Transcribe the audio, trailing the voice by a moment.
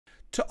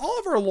To all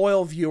of our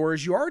loyal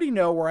viewers, you already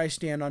know where I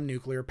stand on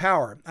nuclear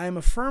power. I am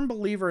a firm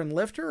believer in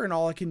LFTR and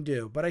all it can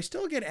do, but I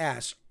still get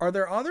asked, are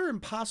there other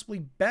and possibly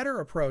better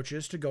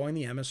approaches to going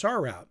the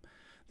MSR route?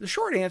 The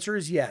short answer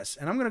is yes,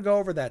 and I'm going to go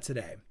over that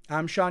today.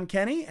 I'm Sean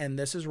Kenny, and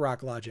this is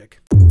Rock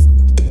Logic.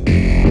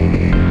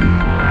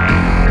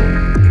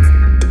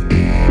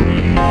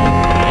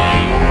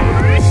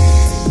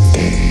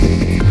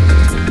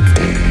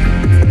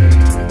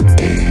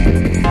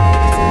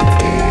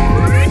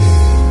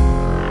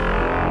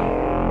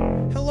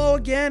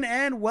 Again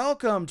and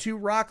welcome to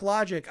Rock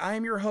Logic. I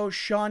am your host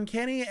Sean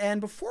Kenny,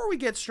 and before we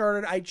get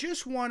started, I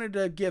just wanted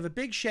to give a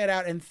big shout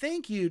out and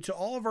thank you to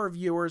all of our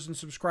viewers and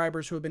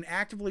subscribers who have been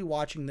actively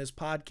watching this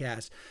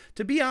podcast.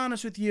 To be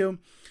honest with you,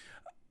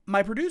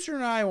 my producer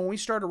and I, when we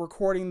started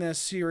recording this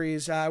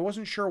series, I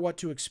wasn't sure what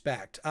to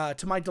expect.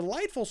 To my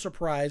delightful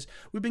surprise,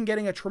 we've been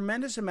getting a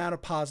tremendous amount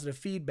of positive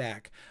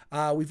feedback.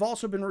 We've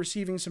also been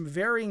receiving some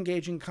very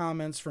engaging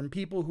comments from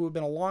people who have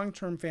been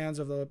long-term fans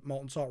of the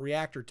molten salt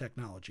reactor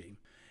technology.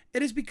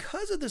 It is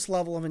because of this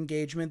level of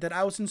engagement that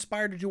I was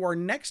inspired to do our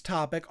next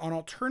topic on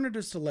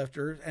alternatives to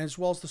LFTR, as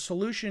well as the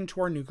solution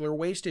to our nuclear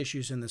waste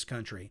issues in this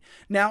country.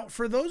 Now,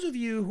 for those of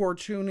you who are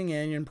tuning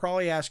in and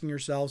probably asking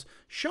yourselves,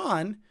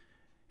 Sean,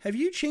 have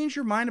you changed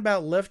your mind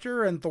about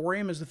LFTR and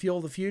thorium as the fuel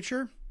of the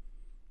future?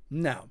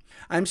 No.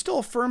 I'm still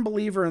a firm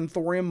believer in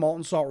thorium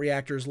molten salt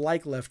reactors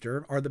like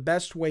LFTR are the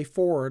best way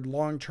forward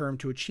long-term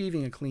to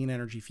achieving a clean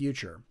energy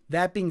future.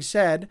 That being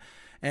said,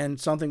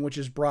 and something which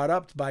is brought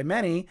up by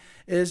many,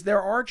 is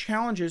there are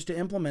challenges to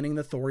implementing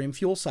the thorium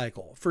fuel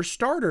cycle. For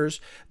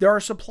starters, there are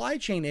supply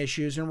chain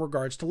issues in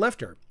regards to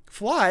LFTR.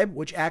 Flibe,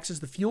 which acts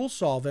as the fuel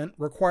solvent,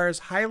 requires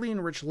highly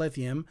enriched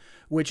lithium,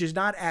 which is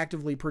not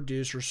actively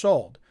produced or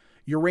sold.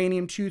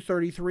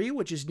 Uranium-233,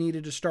 which is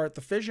needed to start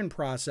the fission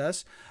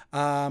process,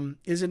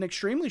 is an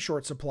extremely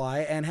short supply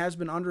and has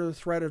been under the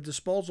threat of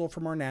disposal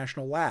from our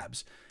national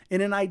labs.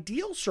 In an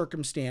ideal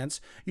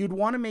circumstance, you'd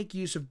want to make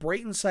use of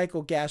Brayton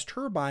cycle gas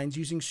turbines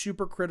using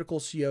supercritical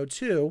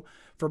CO2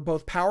 for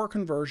both power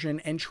conversion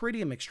and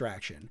tritium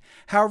extraction.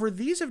 However,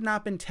 these have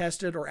not been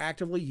tested or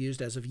actively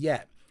used as of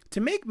yet. To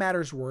make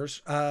matters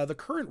worse, the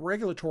current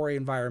regulatory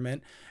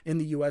environment in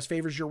the U.S.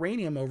 favors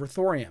uranium over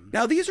thorium.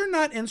 Now, these are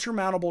not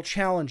insurmountable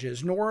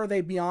challenges, nor are they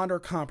beyond our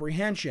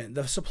comprehension.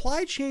 The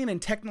supply chain and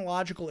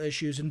technological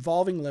issues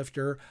involving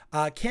LFTR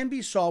can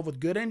be solved with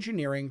good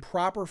engineering,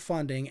 proper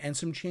funding, and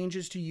some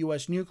changes to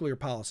U.S. nuclear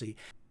policy.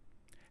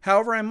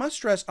 However, I must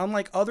stress,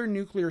 unlike other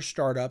nuclear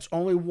startups,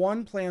 only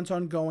one plans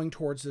on going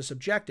towards this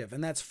objective,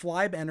 and that's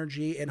Flibe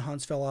Energy in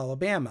Huntsville,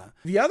 Alabama.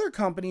 The other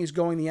companies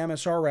going the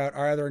MSR route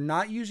are either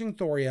not using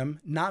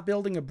thorium, not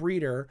building a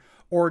breeder,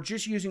 or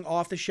just using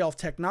off-the-shelf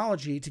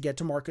technology to get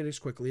to market as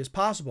quickly as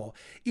possible.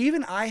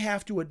 Even I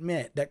have to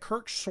admit that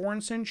Kirk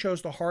Sorensen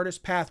chose the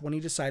hardest path when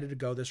he decided to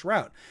go this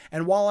route.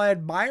 And while I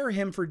admire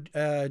him for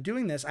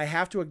doing this, I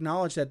have to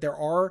acknowledge that there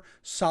are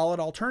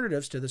solid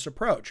alternatives to this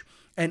approach.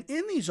 And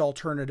in these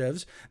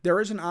alternatives, there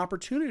is an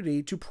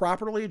opportunity to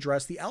properly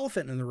address the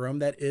elephant in the room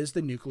that is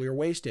the nuclear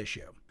waste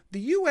issue. The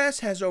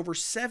U.S. has over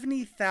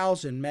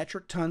 70,000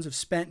 metric tons of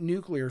spent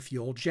nuclear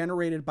fuel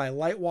generated by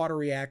light water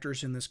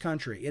reactors in this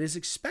country. It is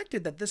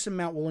expected that this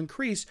amount will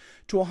increase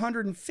to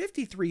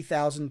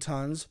 153,000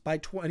 tons by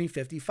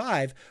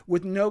 2055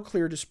 with no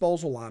clear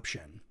disposal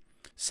option.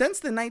 Since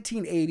the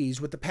 1980s,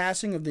 with the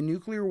passing of the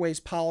Nuclear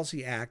Waste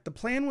Policy Act, the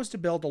plan was to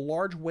build a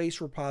large waste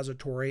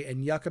repository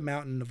in Yucca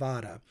Mountain,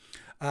 Nevada.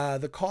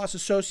 The costs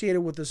associated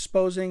with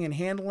disposing and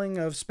handling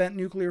of spent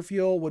nuclear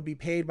fuel would be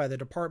paid by the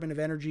Department of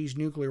Energy's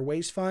Nuclear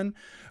Waste Fund,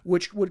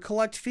 which would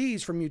collect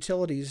fees from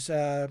utilities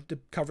to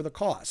cover the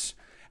costs.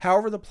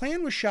 However, the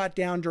plan was shot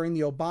down during the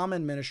Obama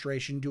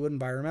administration due to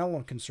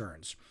environmental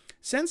concerns.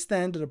 Since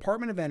then, the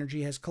Department of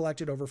Energy has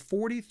collected over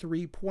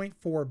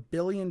 $43.4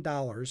 billion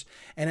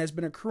and has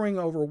been accruing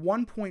over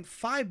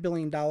 $1.5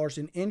 billion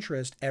in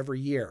interest every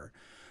year.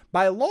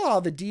 By law,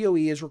 the DOE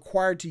is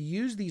required to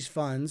use these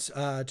funds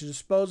to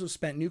dispose of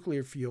spent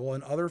nuclear fuel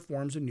and other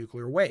forms of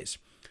nuclear waste.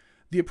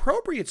 The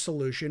appropriate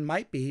solution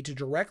might be to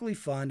directly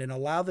fund and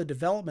allow the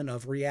development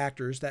of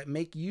reactors that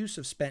make use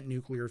of spent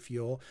nuclear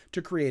fuel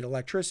to create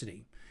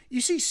electricity. You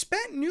see,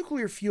 spent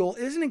nuclear fuel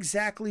isn't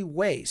exactly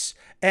waste,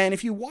 and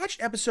if you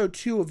watched episode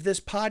 2 of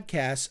this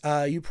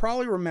podcast, you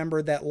probably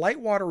remember that light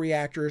water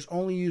reactors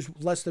only use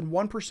less than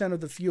 1% of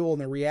the fuel in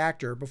the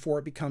reactor before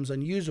it becomes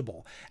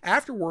unusable.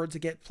 Afterwards, it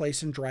gets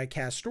placed in dry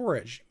cask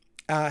storage.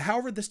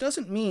 However, this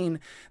doesn't mean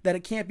that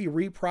it can't be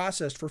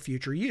reprocessed for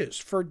future use.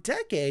 For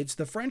decades,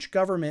 the French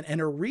government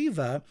and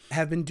Areva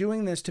have been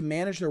doing this to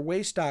manage their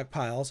waste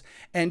stockpiles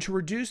and to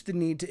reduce the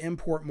need to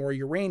import more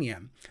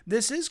uranium.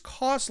 This is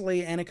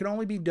costly and it can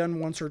only be done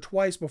once or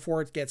twice before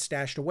it gets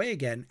stashed away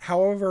again.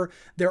 However,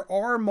 there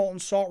are molten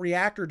salt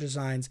reactor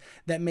designs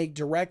that make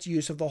direct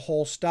use of the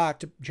whole stock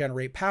to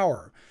generate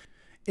power.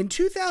 In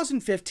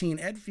 2015,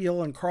 Ed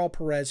Fiel and Carl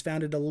Perez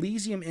founded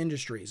Elysium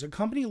Industries, a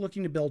company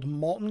looking to build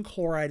molten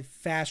chloride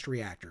fast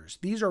reactors.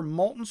 These are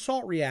molten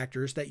salt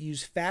reactors that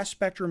use fast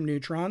spectrum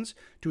neutrons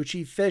to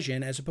achieve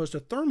fission as opposed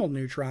to thermal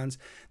neutrons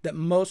that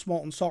most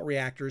molten salt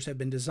reactors have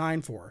been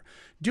designed for.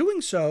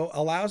 Doing so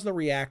allows the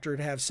reactor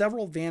to have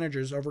several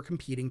advantages over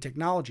competing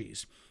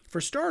technologies. For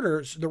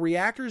starters, the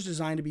reactor is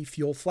designed to be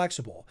fuel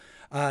flexible.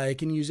 It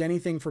can use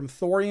anything from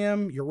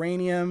thorium,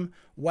 uranium,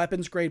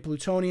 weapons-grade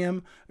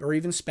plutonium, or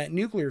even spent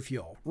nuclear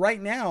fuel.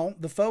 Right now,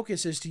 the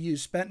focus is to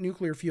use spent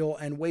nuclear fuel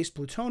and waste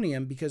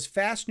plutonium because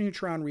fast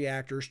neutron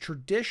reactors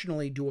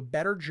traditionally do a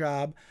better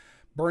job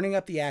burning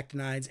up the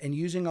actinides and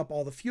using up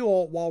all the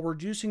fuel while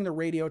reducing the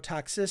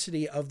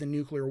radiotoxicity of the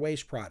nuclear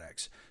waste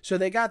products. So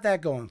they got that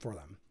going for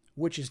them,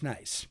 which is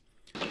nice.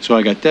 So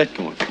I got that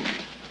going for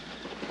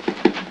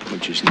me,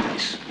 which is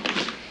nice.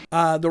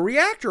 The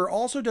reactor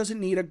also doesn't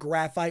need a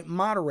graphite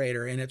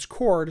moderator in its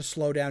core to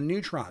slow down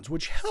neutrons,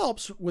 which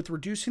helps with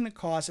reducing the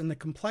cost and the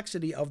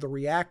complexity of the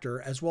reactor,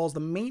 as well as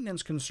the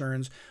maintenance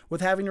concerns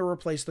with having to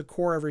replace the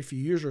core every few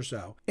years or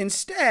so.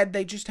 Instead,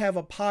 they just have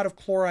a pot of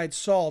chloride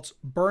salts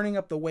burning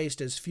up the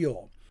waste as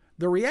fuel.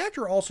 The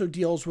reactor also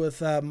deals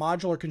with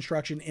modular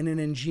construction in an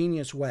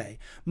ingenious way.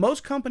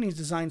 Most companies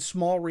design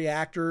small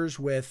reactors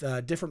with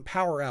different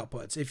power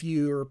outputs. If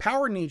your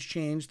power needs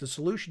change, the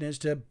solution is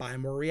to buy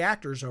more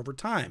reactors over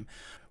time.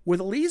 With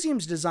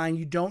Elysium's design,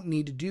 you don't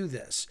need to do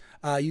this.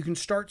 You can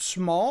start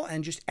small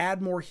and just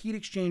add more heat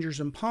exchangers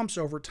and pumps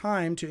over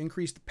time to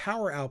increase the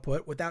power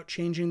output without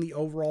changing the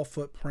overall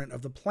footprint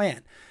of the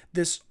plant.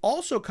 This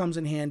also comes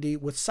in handy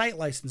with site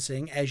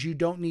licensing, as you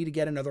don't need to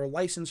get another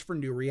license for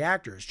new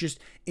reactors. Just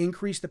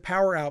increase the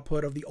power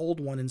output of the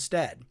old one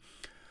instead.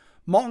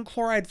 Molten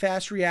chloride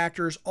fast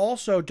reactors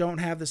also don't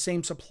have the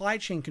same supply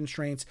chain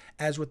constraints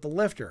as with the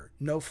lifter.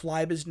 No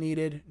Flibe is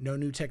needed, no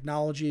new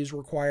technology is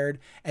required,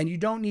 and you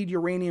don't need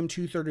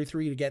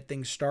uranium-233 to get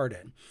things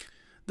started.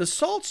 The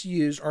salts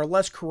used are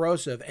less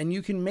corrosive, and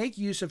you can make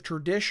use of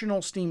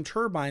traditional steam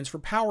turbines for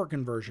power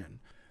conversion.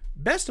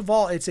 Best of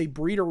all, it's a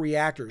breeder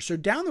reactor, so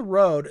down the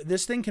road,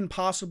 this thing can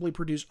possibly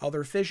produce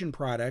other fission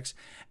products,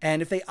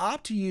 and if they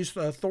opt to use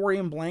a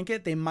thorium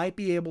blanket, they might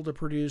be able to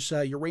produce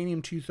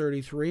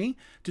uranium-233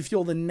 to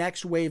fuel the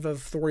next wave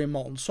of thorium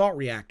molten salt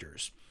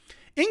reactors.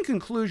 In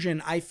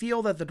conclusion, I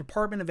feel that the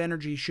Department of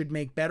Energy should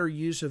make better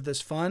use of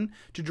this fund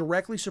to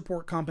directly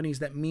support companies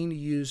that mean to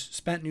use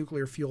spent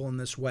nuclear fuel in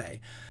this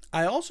way.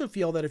 I also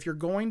feel that if you're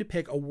going to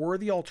pick a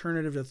worthy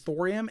alternative to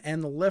thorium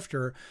and the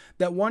lifter,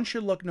 that one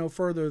should look no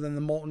further than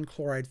the molten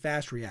chloride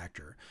fast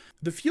reactor.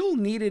 The fuel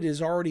needed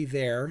is already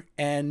there,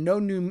 and no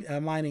new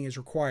mining is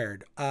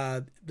required.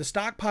 The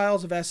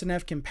stockpiles of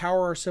SNF can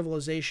power our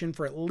civilization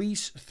for at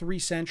least 3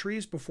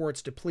 centuries before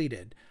it's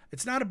depleted.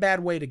 It's not a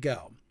bad way to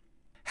go.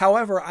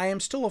 However, I am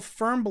still a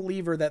firm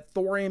believer that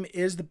thorium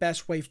is the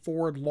best way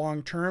forward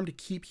long-term to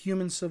keep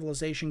human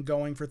civilization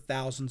going for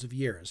thousands of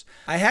years.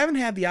 I haven't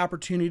had the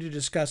opportunity to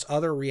discuss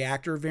other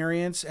reactor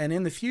variants, and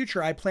in the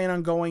future I plan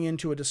on going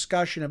into a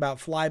discussion about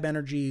Flibe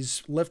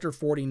Energy's Lifter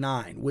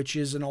 49, which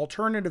is an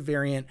alternative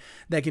variant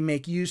that can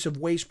make use of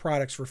waste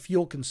products for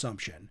fuel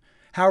consumption.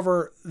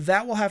 However,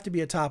 that will have to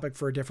be a topic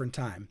for a different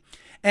time.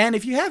 And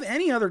if you have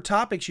any other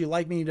topics you'd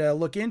like me to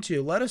look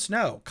into, let us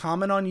know.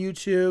 Comment on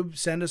YouTube,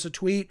 send us a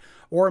tweet,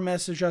 or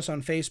message us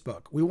on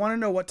Facebook. We want to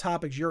know what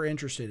topics you're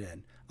interested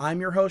in. I'm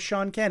your host,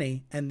 Sean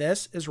Kenny, and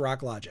this is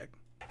Rock Logic.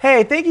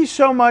 Hey, thank you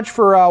so much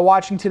for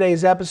watching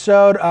today's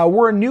episode.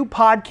 We're a new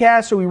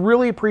podcast, so we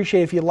really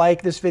appreciate if you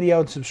like this video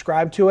and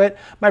subscribe to it.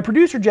 My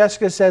producer,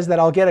 Jessica, says that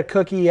I'll get a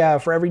cookie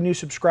for every new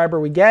subscriber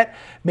we get.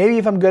 Maybe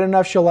if I'm good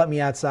enough, she'll let me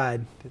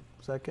outside.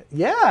 Is that good?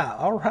 Yeah,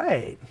 all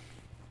right.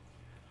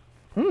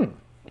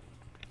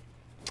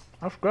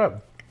 That's good.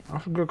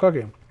 That's a good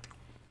cookie.